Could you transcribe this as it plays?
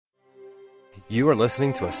You are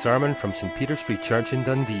listening to a sermon from St. Peter's Free Church in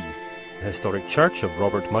Dundee, the historic church of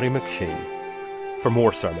Robert Murray McShane. For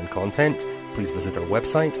more sermon content, please visit our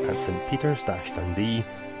website at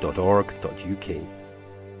stpeters-dundee.org.uk.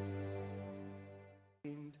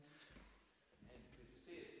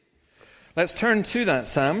 Let's turn to that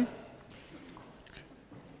psalm.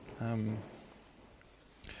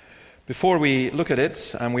 Before we look at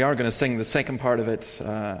it, and we are going to sing the second part of it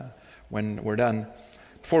when we're done.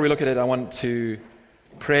 Before we look at it, I want to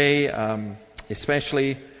pray,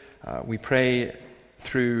 especially we pray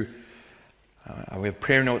through, we have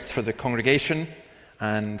prayer notes for the congregation,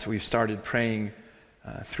 and we've started praying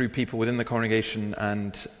through people within the congregation,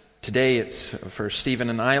 and today it's for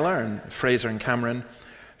Stephen and Isla, and Fraser and Cameron,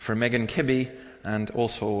 for Megan Kibbe, and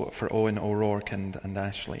also for Owen O'Rourke and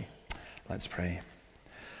Ashley. Let's pray.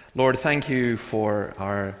 Lord, thank you for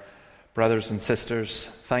our brothers and sisters.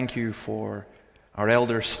 Thank you for our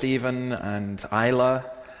elders Stephen and Isla,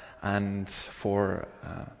 and for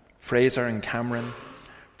Fraser and Cameron.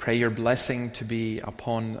 Pray your blessing to be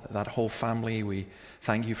upon that whole family. We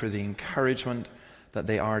thank you for the encouragement that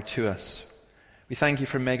they are to us. We thank you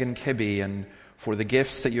for Megan Kibbe and for the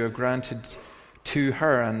gifts that you have granted to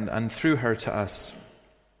her and through her to us.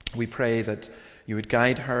 We pray that you would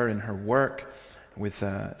guide her in her work with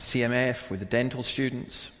CMF, with the dental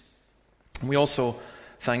students. And we also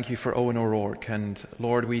thank you for Owen O'Rourke, and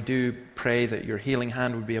Lord, we do pray that your healing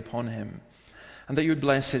hand would be upon him, and that you would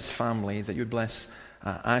bless his family, that you would bless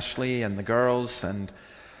Ashley and the girls, and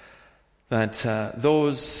that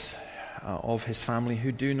those of his family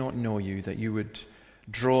who do not know you, that you would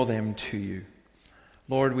draw them to you.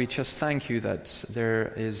 Lord, we just thank you that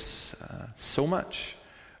there is so much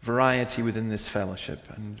variety within this fellowship,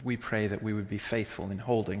 and we pray that we would be faithful in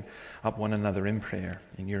holding up one another in prayer.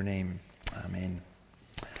 In your name, amen.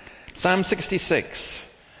 Psalm 66.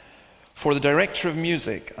 For the director of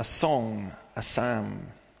music, a song, a psalm.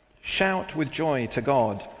 Shout with joy to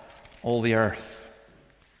God, all the earth.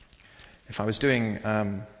 If I was doing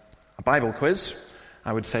a Bible quiz,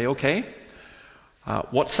 I would say, okay,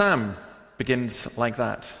 what psalm begins like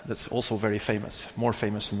that? That's also very famous, more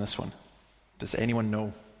famous than this one. Does anyone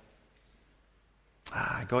know?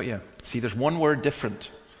 I got you. See, there's one word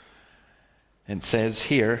different. It says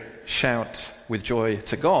here, shout with joy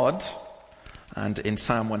to God. And in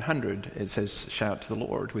Psalm 100, it says, shout to the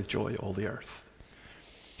Lord with joy, all the earth.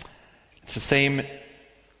 It's the same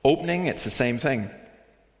opening, it's the same thing.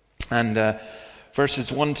 And verses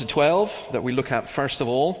 1 to 12 that we look at first of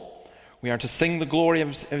all, we are to sing the glory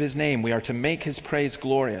of his name. We are to make his praise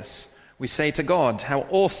glorious. We say to God, how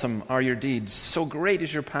awesome are your deeds. So great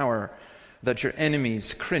is your power that your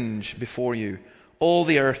enemies cringe before you. All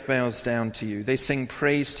the earth bows down to you. They sing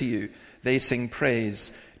praise to you. They sing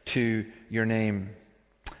praise to your name.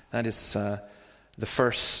 That is the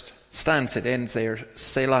first stance. It ends there,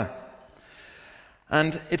 Selah.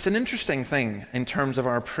 And it's an interesting thing in terms of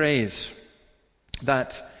our praise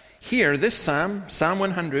that here, this psalm, Psalm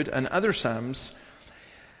 100, and other psalms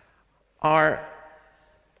are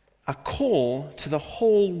a call to the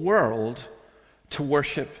whole world to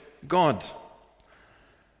worship God.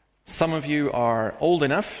 Some of you are old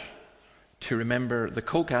enough to remember the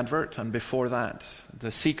Coke advert, and before that,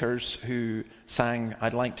 the Seekers who sang,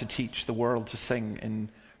 I'd like to teach the world to sing in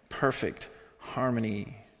perfect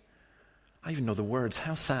harmony. I even know the words,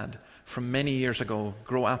 how sad. From many years ago,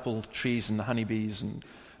 grow apple trees and the honeybees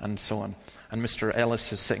and so on. And Mr.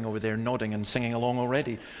 Ellis is sitting over there nodding and singing along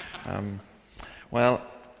already. Well,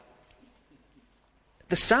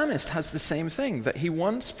 the psalmist has the same thing, that he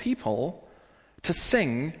wants people to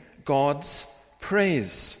sing God's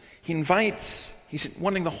praise. He's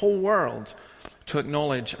wanting the whole world to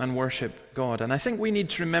acknowledge and worship God. And I think we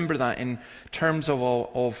need to remember that in terms of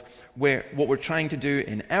what we're trying to do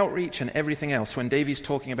in outreach and everything else. When Davey's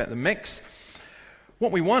talking about the mix,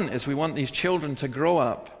 what we want is we want these children to grow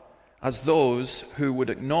up as those who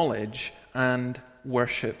would acknowledge and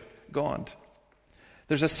worship God.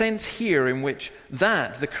 There's a sense here in which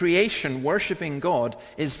the creation worshiping God,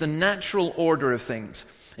 is the natural order of things.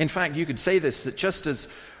 In fact, you could say this, that just as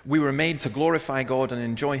we were made to glorify God and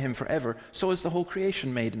enjoy him forever, so is the whole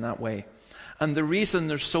creation made in that way. And the reason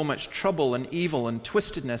there's so much trouble and evil and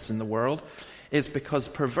twistedness in the world is because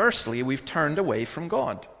perversely we've turned away from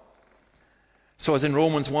God. So as in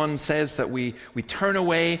Romans 1 says that we turn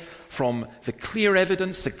away from the clear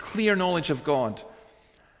evidence, the clear knowledge of God,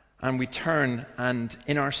 and we turn and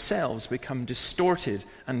in ourselves become distorted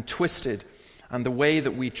and twisted, and the way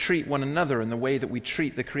that we treat one another and the way that we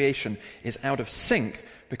treat the creation is out of sync,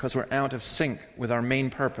 because we're out of sync with our main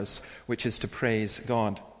purpose, which is to praise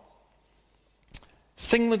God.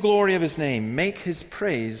 Sing the glory of his name. Make his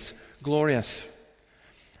praise glorious.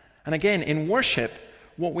 And again, in worship,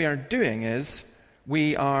 what we are doing is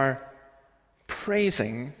we are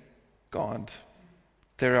praising God.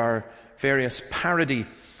 There are various parody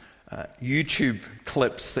YouTube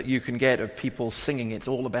clips that you can get of people singing, "It's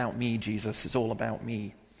all about me, Jesus, it's all about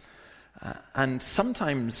me." And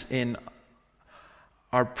sometimes in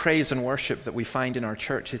our praise and worship that we find in our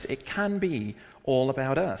churches, it can be all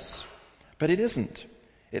about us. But it isn't.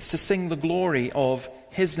 It's to sing the glory of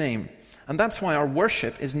his name. And that's why our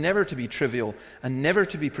worship is never to be trivial and never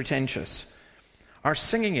to be pretentious. Our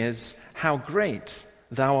singing is, "How great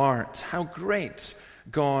thou art, how great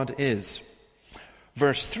God is."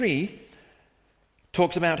 Verse 3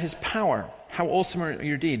 talks about his power. How awesome are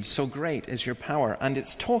your deeds, so great is your power. And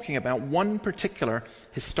it's talking about one particular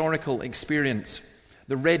historical experience,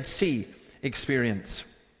 the Red Sea experience.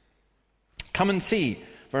 Come and see,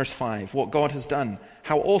 verse 5, what God has done,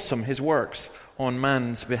 how awesome his works on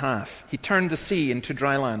man's behalf. He turned the sea into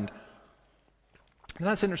dry land. Now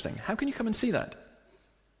that's interesting. How can you come and see that? I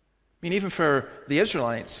mean, even for the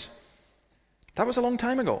Israelites, that was a long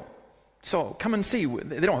time ago. So come and see.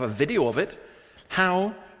 They don't have a video of it.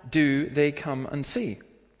 How do they come and see?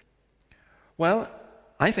 Well,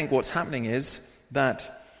 I think what's happening is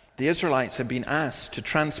that the Israelites have been asked to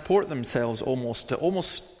transport themselves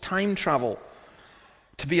almost time travel,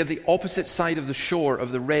 to be at the opposite side of the shore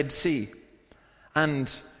of the Red Sea,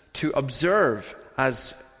 and to observe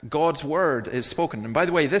as God's word is spoken. And by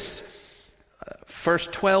the way, this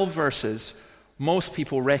first 12 verses, most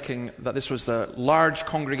people reckon that this was the large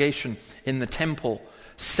congregation in the temple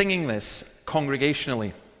singing this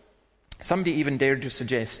congregationally. Somebody even dared to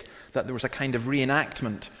suggest that there was a kind of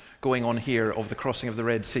reenactment going on here of the crossing of the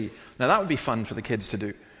Red Sea. Now that would be fun for the kids to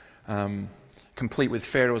do, complete with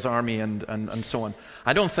Pharaoh's army and so on.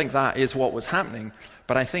 I don't think that is what was happening,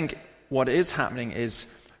 but I think what is happening is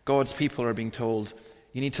God's people are being told,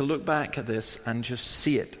 you need to look back at this and just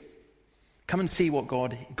see it. Come and see what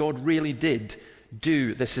God really did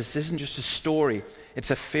do. This isn't just a story.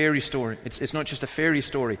 It's a fairy story. It's not just a fairy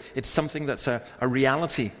story. It's something that's a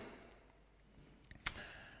reality.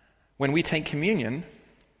 When we take communion,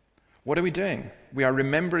 what are we doing? We are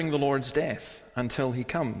remembering the Lord's death until he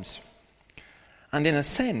comes. And in a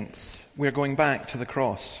sense, we're going back to the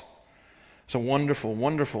cross. It's a wonderful,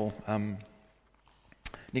 wonderful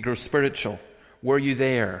Negro spiritual. Were you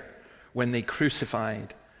there when they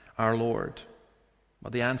crucified our Lord?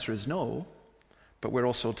 Well, the answer is no, but we're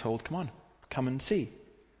also told, come on, come and see.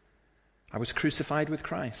 I was crucified with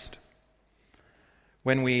Christ.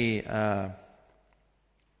 When we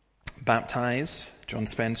baptize John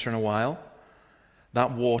Spencer in a while,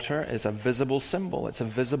 that water is a visible symbol. It's a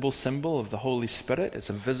visible symbol of the Holy Spirit. It's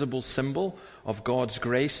a visible symbol of God's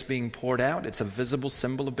grace being poured out. It's a visible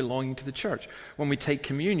symbol of belonging to the church. When we take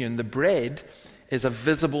communion, the bread is a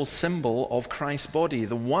visible symbol of Christ's body.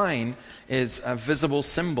 The wine is a visible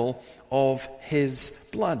symbol of his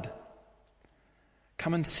blood.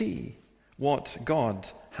 Come and see what God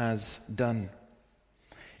has done.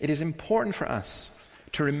 It is important for us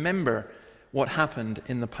to remember what happened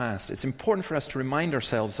in the past. It's important for us to remind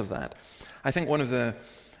ourselves of that. I think one of the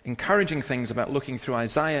encouraging things about looking through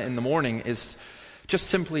Isaiah in the morning is just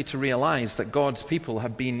simply to realize that God's people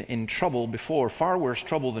have been in trouble before, far worse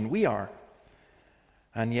trouble than we are.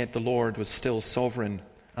 And yet the Lord was still sovereign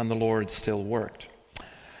and the Lord still worked.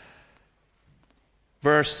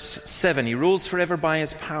 Verse 7, he rules forever by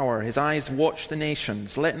his power. His eyes watch the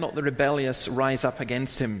nations. Let not the rebellious rise up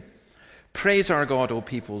against him. Praise our God, O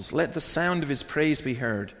peoples. Let the sound of his praise be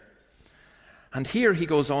heard. And here he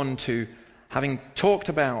goes on to, having talked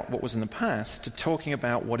about what was in the past, to talking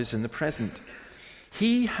about what is in the present.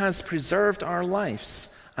 He has preserved our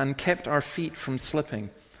lives and kept our feet from slipping.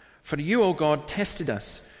 For you, O God, tested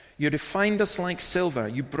us. You refined us like silver.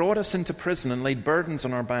 You brought us into prison and laid burdens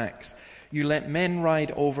on our backs. You let men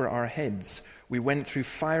ride over our heads. We went through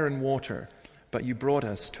fire and water, but you brought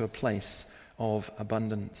us to a place of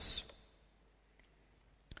abundance.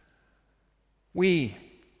 We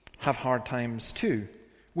have hard times too.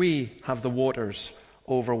 We have the waters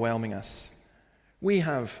overwhelming us. We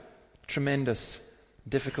have tremendous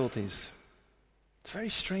difficulties. It's a very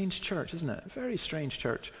strange church, isn't it? A very strange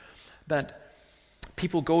church that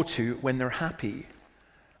people go to when they're happy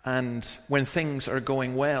and when things are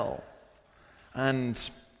going well. And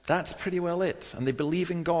that's pretty well it. And they believe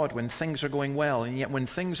in God when things are going well. And yet when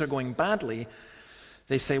things are going badly,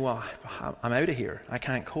 they say, well, I'm out of here. I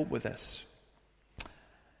can't cope with this.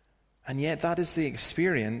 And yet that is the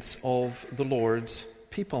experience of the Lord's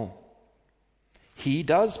people. He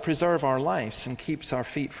does preserve our lives and keeps our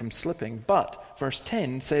feet from slipping, but verse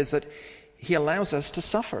 10, says that he allows us to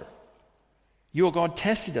suffer. You, O God,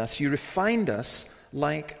 tested us. You refined us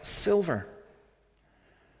like silver.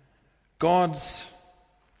 God's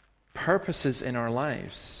purposes in our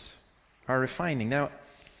lives are refining. Now,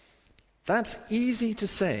 that's easy to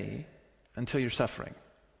say until you're suffering.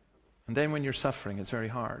 And then when you're suffering, it's very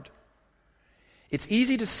hard. It's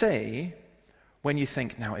easy to say when you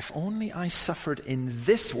think, now, if only I suffered in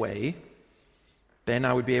this way, then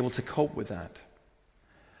I would be able to cope with that.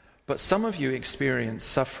 But some of you experience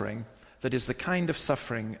suffering that is the kind of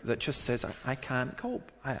suffering that just says, I can't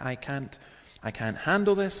cope. I can't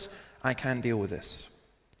handle this. I can't deal with this.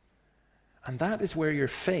 And that is where your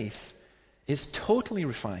faith is totally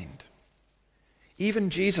refined. Even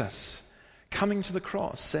Jesus, coming to the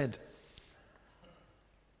cross, said,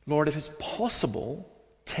 Lord, if it's possible,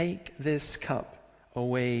 take this cup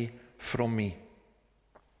away from me.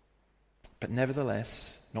 But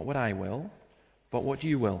nevertheless, not what I will, but what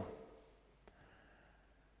you will.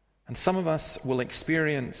 And some of us will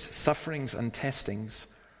experience sufferings and testings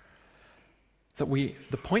that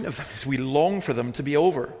the point of them is we long for them to be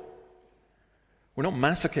over. We're not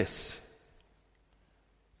masochists.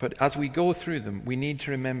 But as we go through them, we need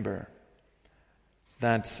to remember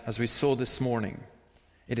that, as we saw this morning,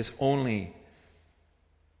 it is only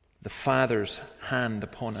the Father's hand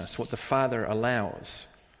upon us, what the Father allows,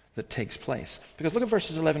 that takes place. Because look at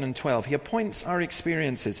verses 11 and 12. He appoints our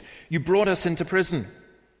experiences. You brought us into prison.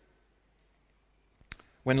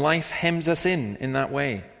 When life hems us in that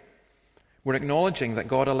way, we're acknowledging that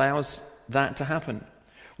God allows that to happen.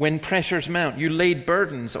 When pressures mount, you laid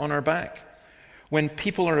burdens on our back. When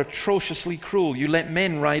people are atrociously cruel, you let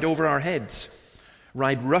men ride over our heads,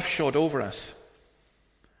 ride roughshod over us.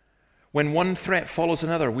 When one threat follows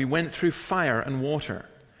another, we went through fire and water.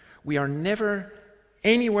 We are never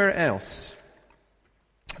anywhere else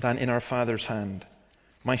than in our Father's hand.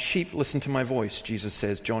 My sheep listen to my voice, Jesus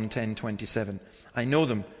says, John 10:27. I know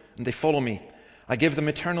them, and they follow me. I give them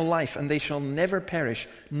eternal life, and they shall never perish.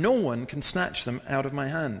 No one can snatch them out of my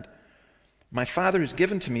hand. My Father who's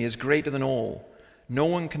given to me is greater than all. No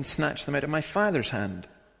one can snatch them out of my Father's hand.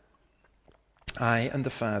 I and the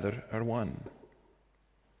Father are one.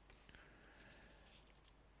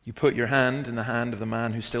 You put your hand in the hand of the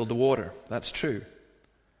man who stilled the water. That's true.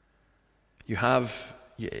 We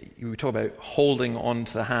talk about holding on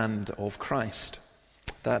to the hand of Christ.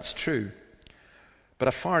 That's true. But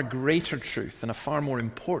a far greater truth and a far more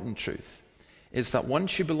important truth is that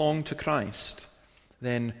once you belong to Christ,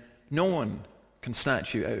 then no one can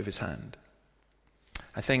snatch you out of his hand.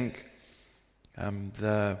 I think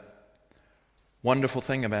the wonderful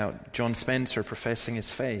thing about John Spencer professing his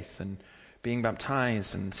faith and being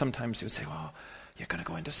baptized, and sometimes he would say, oh, you're going to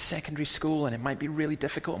go into secondary school and it might be really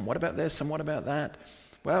difficult, and what about this and what about that?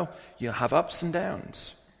 Well, you'll have ups and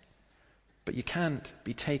downs, but you can't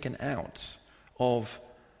be taken out of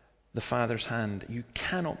the Father's hand. You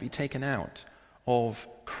cannot be taken out of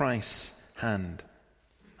Christ's hand.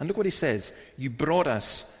 And look what he says. You brought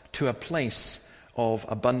us to a place of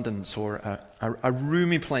abundance, or a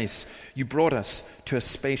roomy place. You brought us to a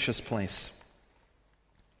spacious place.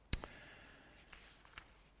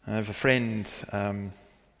 I have a friend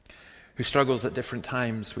who struggles at different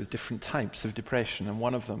times with different types of depression, and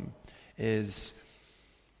one of them is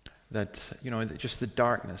that, just the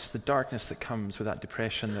darkness that comes with that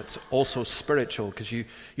depression that's also spiritual, because you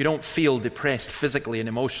don't feel depressed physically and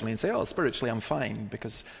emotionally and say, oh, spiritually I'm fine,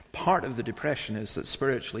 because part of the depression is that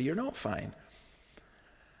spiritually you're not fine.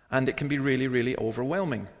 And it can be really, really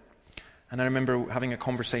overwhelming. And I remember having a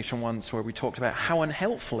conversation once where we talked about how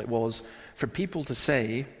unhelpful it was for people to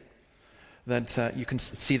say that you can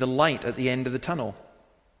see the light at the end of the tunnel.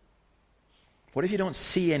 What if you don't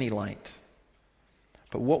see any light?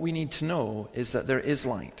 But what we need to know is that there is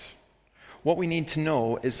light. What we need to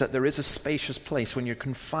know is that there is a spacious place. When you're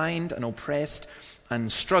confined and oppressed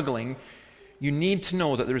and struggling, you need to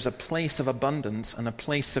know that there is a place of abundance and a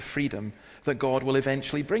place of freedom that God will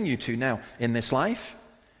eventually bring you to. Now, in this life,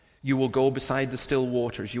 you will go beside the still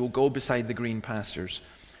waters. You will go beside the green pastures.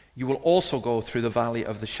 You will also go through the valley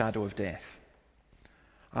of the shadow of death.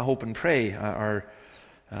 I hope and pray our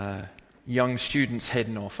young students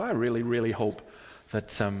heading off, I really, really hope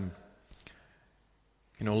that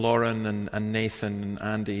Lauren and Nathan and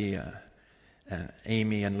Andy,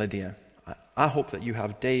 Amy and Lydia, I hope that you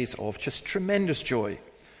have days of just tremendous joy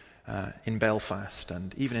in Belfast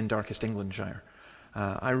and even in darkest Englandshire.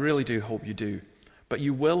 I really do hope you do. But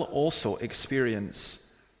you will also experience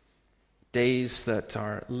days that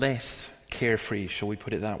are less carefree, shall we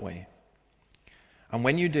put it that way. And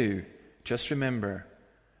when you do, just remember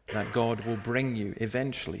that God will bring you,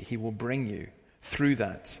 eventually, He will bring you through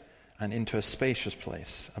that and into a spacious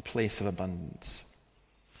place, a place of abundance.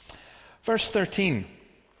 Verse 13,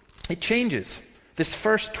 it changes. This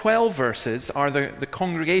first 12 verses are the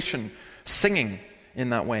congregation singing in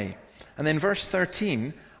that way. And then verse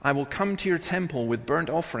 13, I will come to your temple with burnt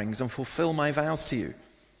offerings and fulfill my vows to you.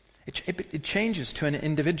 It changes to an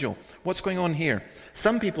individual. What's going on here?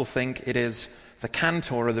 Some people think it is the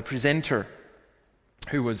cantor or the presenter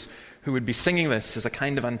who would be singing this as a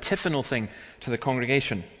kind of antiphonal thing to the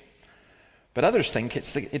congregation. But others think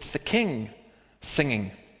it's the king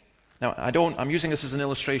singing. Now, I'm using this as an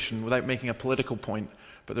illustration without making a political point,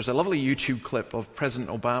 but there's a lovely YouTube clip of President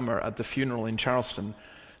Obama at the funeral in Charleston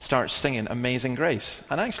starts singing Amazing Grace.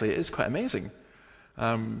 And actually, it is quite amazing.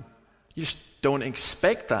 You just don't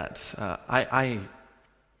expect that.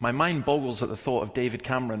 My mind boggles at the thought of David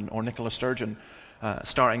Cameron or Nicola Sturgeon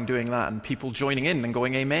starting doing that and people joining in and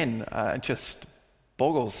going amen. It just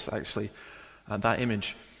boggles, actually, that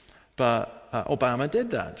image. But Obama did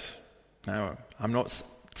that. Now, I'm not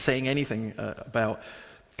saying anything about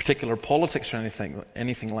particular politics or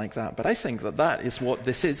anything like that, but I think that is what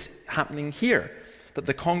this is happening here. That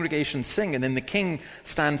the congregation sing, and then the king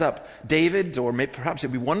stands up. David, or perhaps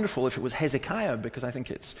it'd be wonderful if it was Hezekiah, because I think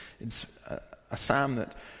it's a psalm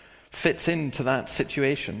that fits into that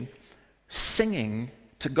situation, singing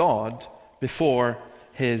to God before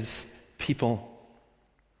his people.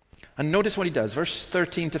 And notice what he does. Verse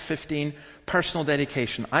 13 to 15, personal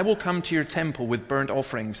dedication. I will come to your temple with burnt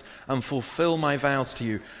offerings and fulfill my vows to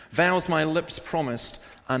you. Vows my lips promised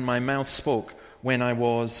and my mouth spoke when I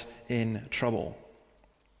was in trouble.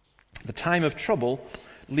 The time of trouble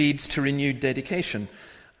leads to renewed dedication.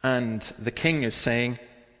 And the king is saying,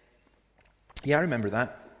 yeah, I remember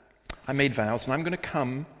that. I made vows, and I'm going to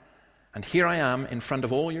come, and here I am in front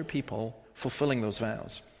of all your people fulfilling those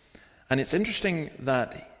vows. And it's interesting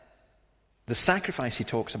that the sacrifice he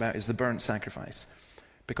talks about is the burnt sacrifice,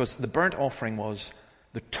 because the burnt offering was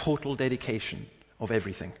the total dedication of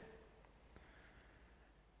everything.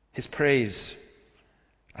 His praise,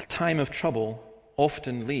 a time of trouble,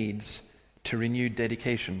 often leads to renewed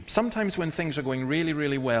dedication. Sometimes when things are going really,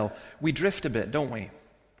 really well, we drift a bit, don't we?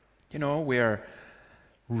 You know, we're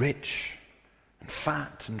rich and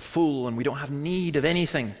fat and full and we don't have need of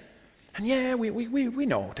anything. And yeah, we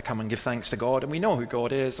know to come and give thanks to God, and we know who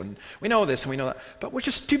God is, and we know this and we know that, but we're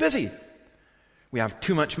just too busy. We have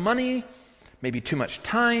too much money, maybe too much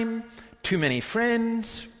time, too many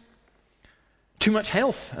friends, too much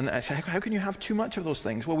health. And I say, how can you have too much of those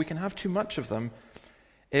things? Well, we can have too much of them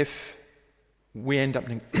if we end up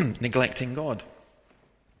neglecting God.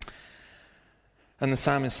 And the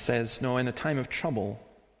psalmist says, no, in a time of trouble,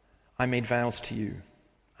 I made vows to you,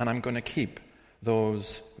 and I'm going to keep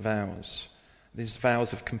those vows, these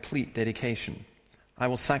vows of complete dedication. I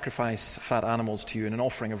will sacrifice fat animals to you in an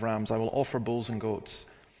offering of rams. I will offer bulls and goats.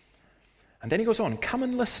 And then he goes on, come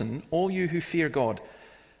and listen, all you who fear God.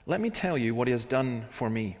 Let me tell you what he has done for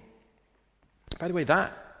me. By the way,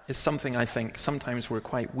 that is something I think sometimes we're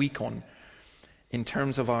quite weak on in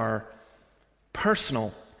terms of our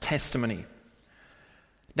personal testimony.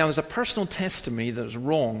 Now, there's a personal testimony that is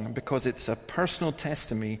wrong because it's a personal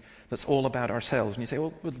testimony that's all about ourselves. And you say,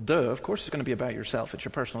 well, duh, of course it's going to be about yourself. It's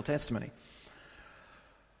your personal testimony.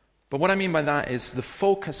 But what I mean by that is the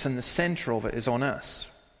focus and the center of it is on us.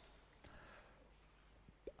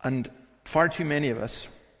 And far too many of us,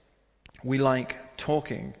 we like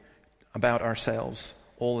talking about ourselves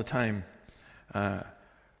all the time.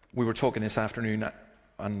 We were talking this afternoon,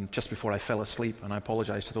 and just before I fell asleep, and I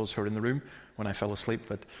apologize to those who are in the room when I fell asleep,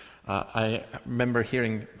 but I remember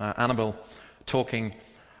hearing Annabelle talking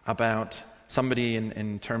about somebody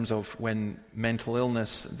in terms of when mental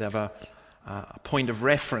illness, they have a point of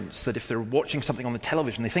reference that if they're watching something on the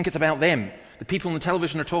television, they think it's about them. The people on the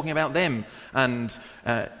television are talking about them, and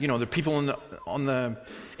the people on the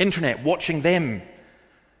internet watching them,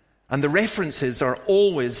 and the references are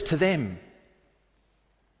always to them.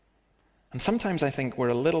 And sometimes I think we're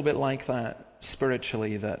a little bit like that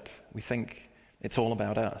spiritually, that we think it's all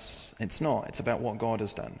about us. It's not. It's about what God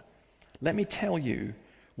has done. Let me tell you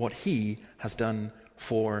what he has done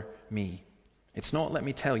for me. It's not let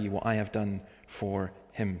me tell you what I have done for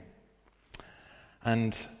him.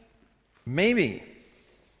 And maybe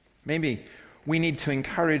we need to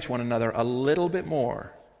encourage one another a little bit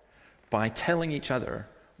more by telling each other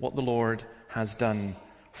what the Lord has done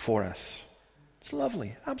for us. It's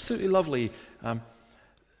lovely, absolutely lovely.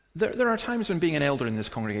 There are times when being an elder in this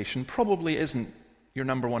congregation probably isn't your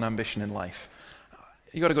number one ambition in life.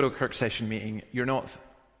 You've got to go to a Kirk session meeting. You're not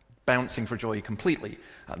bouncing for joy completely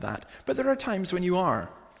at that. But there are times when you are.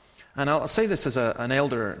 And I'll say this as an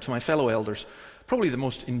elder to my fellow elders. probably the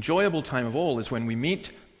most enjoyable time of all is when we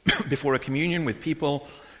meet before a communion with people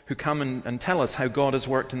who come and tell us how God has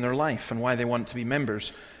worked in their life and why they want to be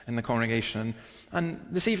members in the congregation. And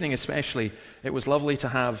this evening especially, it was lovely to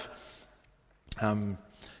have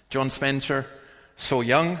John Spencer, so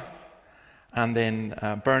young, and then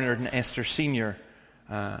Bernard and Esther Sr.,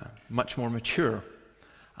 much more mature.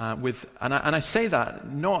 And I say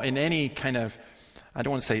that not in any kind of, I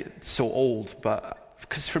don't want to say so old, but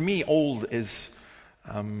because for me old is,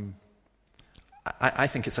 I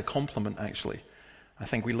think it's a compliment actually. I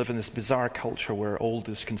think we live in this bizarre culture where old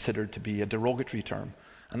is considered to be a derogatory term,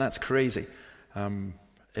 and that's crazy.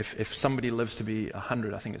 If somebody lives to be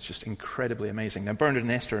 100, I think it's just incredibly amazing. Now Bernard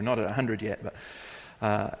and Esther are not at 100 yet,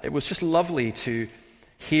 but it was just lovely to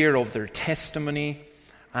hear of their testimony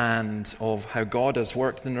and of how God has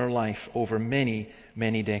worked in their life over many,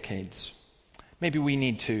 many decades. Maybe we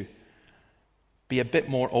need to be a bit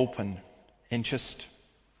more open in just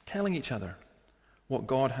telling each other what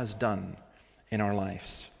God has done in our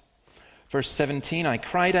lives. Verse 17, I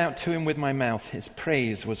cried out to him with my mouth, his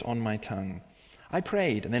praise was on my tongue. I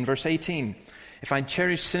prayed. And then verse 18, if I'd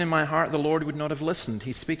cherished sin in my heart, the Lord would not have listened.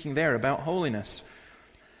 He's speaking there about holiness.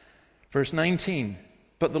 Verse 19,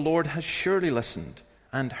 but the Lord has surely listened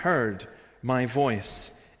and heard my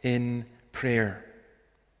voice in prayer.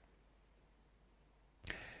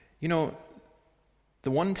 You know,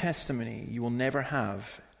 the one testimony you will never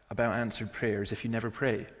have about answered prayer is if you never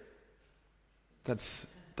pray. That's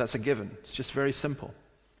a given. It's just very simple.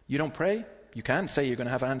 You don't pray, you can't say you're going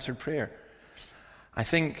to have answered prayer. I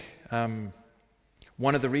think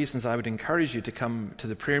one of the reasons I would encourage you to come to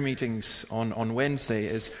the prayer meetings on Wednesday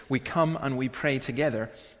is we come and we pray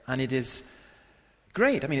together, and it is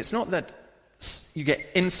great. I mean, it's not that you get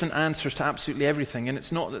instant answers to absolutely everything, and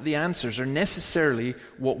it's not that the answers are necessarily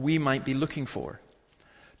what we might be looking for.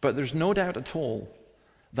 But there's no doubt at all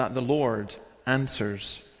that the Lord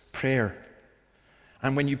answers prayer.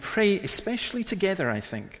 And when you pray, especially together, I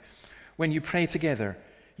think, when you pray together,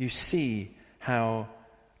 you see how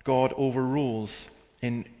God overrules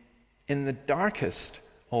in the darkest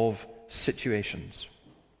of situations.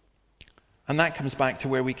 And that comes back to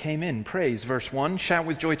where we came in. Praise, verse 1, shout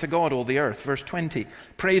with joy to God, all the earth. Verse 20,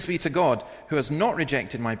 praise be to God, who has not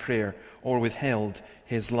rejected my prayer or withheld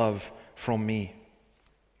his love from me.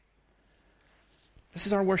 This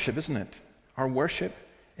is our worship, isn't it? Our worship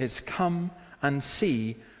is come and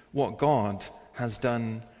see what God has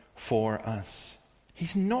done for us.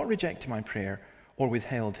 He's not rejected my prayer or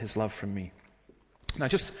withheld his love from me. Now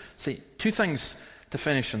just see, two things to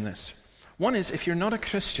finish on this. One is, if you're not a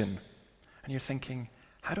Christian and you're thinking,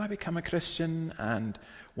 how do I become a Christian and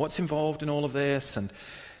what's involved in all of this? And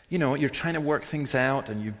you know, you're trying to work things out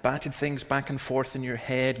and you've batted things back and forth in your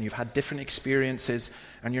head and you've had different experiences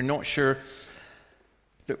and you're not sure.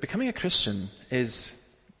 Look, becoming a Christian is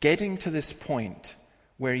getting to this point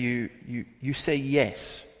where you say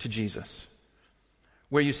yes to Jesus,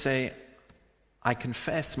 where you say, I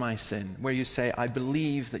confess my sin, where you say, I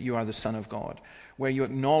believe that you are the Son of God, where you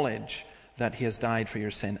acknowledge that he has died for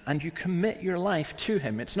your sin, and you commit your life to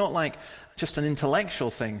him. It's not like just an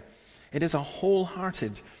intellectual thing. It is a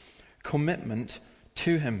wholehearted commitment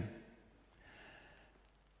to him.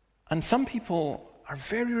 And some people are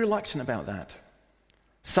very reluctant about that.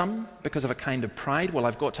 Some, because of a kind of pride, well,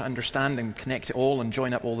 I've got to understand and connect it all and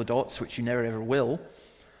join up all the dots, which you never ever will.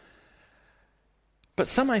 But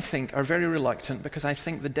some, I think, are very reluctant because I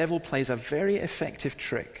think the devil plays a very effective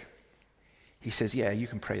trick. He says, yeah, you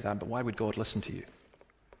can pray that, but why would God listen to you?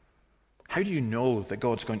 How do you know that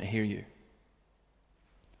God's going to hear you?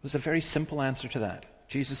 There's a very simple answer to that.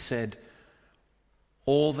 Jesus said,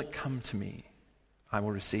 all that come to me, I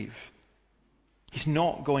will receive. He's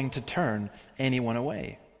not going to turn anyone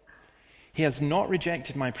away. He has not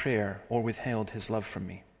rejected my prayer or withheld his love from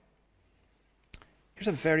me. Here's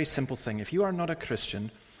a very simple thing. If you are not a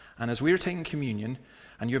Christian, and as we are taking communion,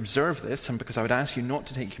 and you observe this, and because I would ask you not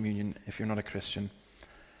to take communion if you're not a Christian,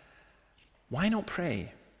 why not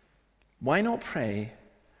pray? Why not pray,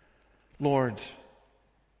 Lord,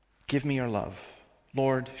 give me your love.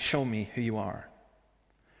 Lord, show me who you are.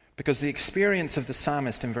 Because the experience of the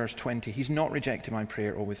psalmist in verse 20, he's not rejected my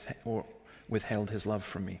prayer or withheld his love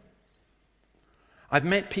from me. I've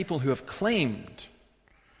met people who have claimed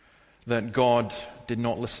that God did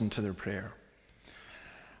not listen to their prayer.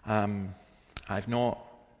 I've not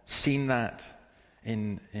seen that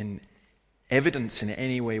in evidence in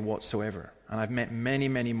any way whatsoever. And I've met many,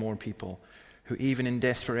 many more people who even in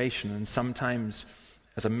desperation and sometimes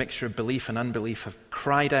as a mixture of belief and unbelief have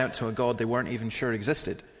cried out to a God they weren't even sure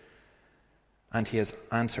existed. And he has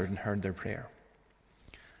answered and heard their prayer.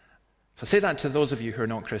 So I say that to those of you who are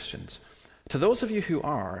not Christians. To those of you who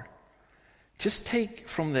are, just take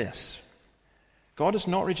from this, God has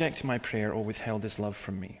not rejected my prayer or withheld his love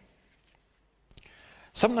from me.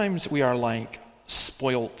 Sometimes we are like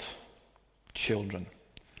spoilt children.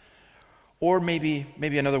 Or maybe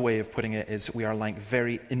another way of putting it is we are like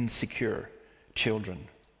very insecure children.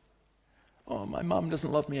 Oh, my mom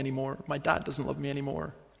doesn't love me anymore. My dad doesn't love me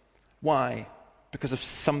anymore. Why? Because of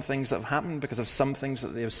some things that have happened, because of some things that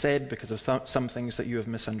they have said, because of some things that you have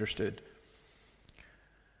misunderstood.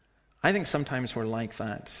 I think sometimes we're like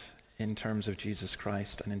that in terms of Jesus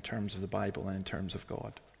Christ and in terms of the Bible and in terms of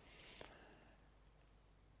God.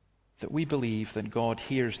 That we believe that God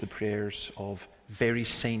hears the prayers of very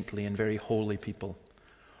saintly and very holy people.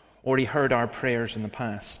 Or he heard our prayers in the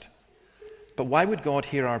past. But why would God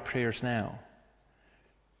hear our prayers now?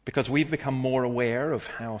 Because we've become more aware of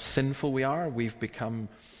how sinful we are. We've become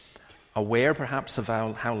aware perhaps of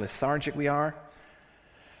how lethargic we are.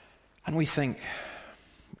 And we think,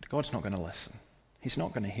 God's not going to listen. He's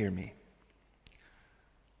not going to hear me.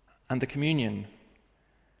 And the communion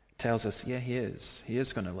tells us, yeah, he is. He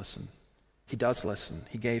is going to listen. He does listen.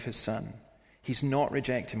 He gave his son. He's not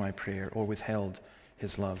rejected my prayer or withheld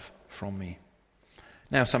his love from me.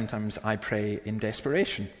 Now, sometimes I pray in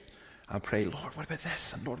desperation. I'll pray, Lord, what about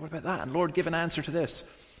this? And Lord, what about that? And Lord, give an answer to this.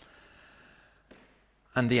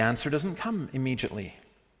 And the answer doesn't come immediately.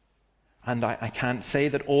 And I can't say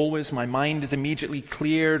that always my mind is immediately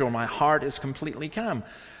cleared or my heart is completely calm.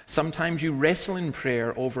 Sometimes you wrestle in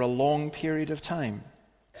prayer over a long period of time.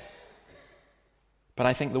 But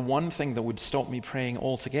I think the one thing that would stop me praying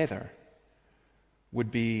altogether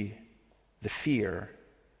would be the fear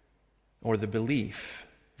or the belief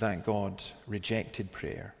that God rejected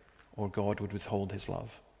prayer or God would withhold his love.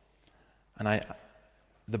 And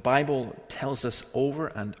the Bible tells us over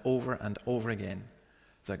and over and over again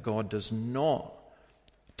that God does not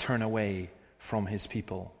turn away from his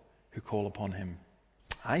people who call upon him.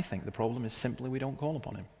 I think the problem is simply we don't call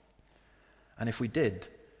upon him. And if we did,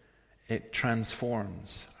 it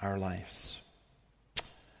transforms our lives.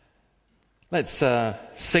 Let's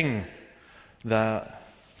sing the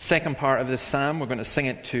second part of this psalm. We're going to sing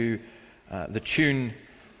it to the tune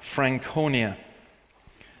Franconia.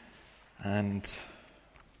 And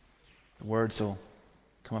the words will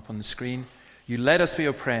come up on the screen. You let us be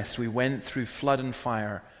oppressed. We went through flood and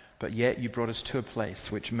fire, but yet you brought us to a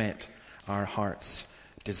place which met our heart's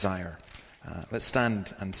desire. Let's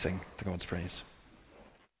stand and sing to God's praise.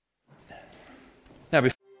 Now,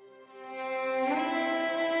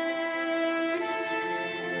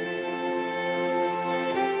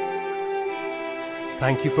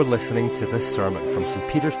 Thank you for listening to this sermon from St.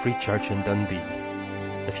 Peter's Free Church in Dundee.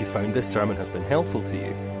 If you found this sermon has been helpful to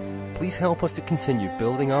you, please help us to continue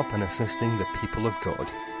building up and assisting the people of God.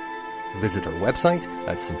 Visit our website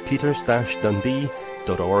at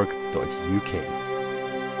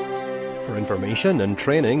stpeters-dundee.org.uk. For information and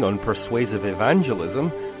training on persuasive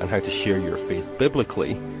evangelism and how to share your faith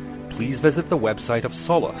biblically, please visit the website of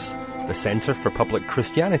Solas, the Centre for Public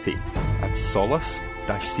Christianity, at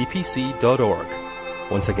solas-cpc.org.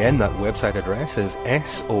 Once again, that website address is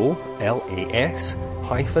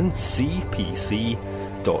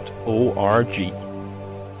solas-cpc.org.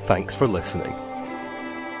 Thanks for listening.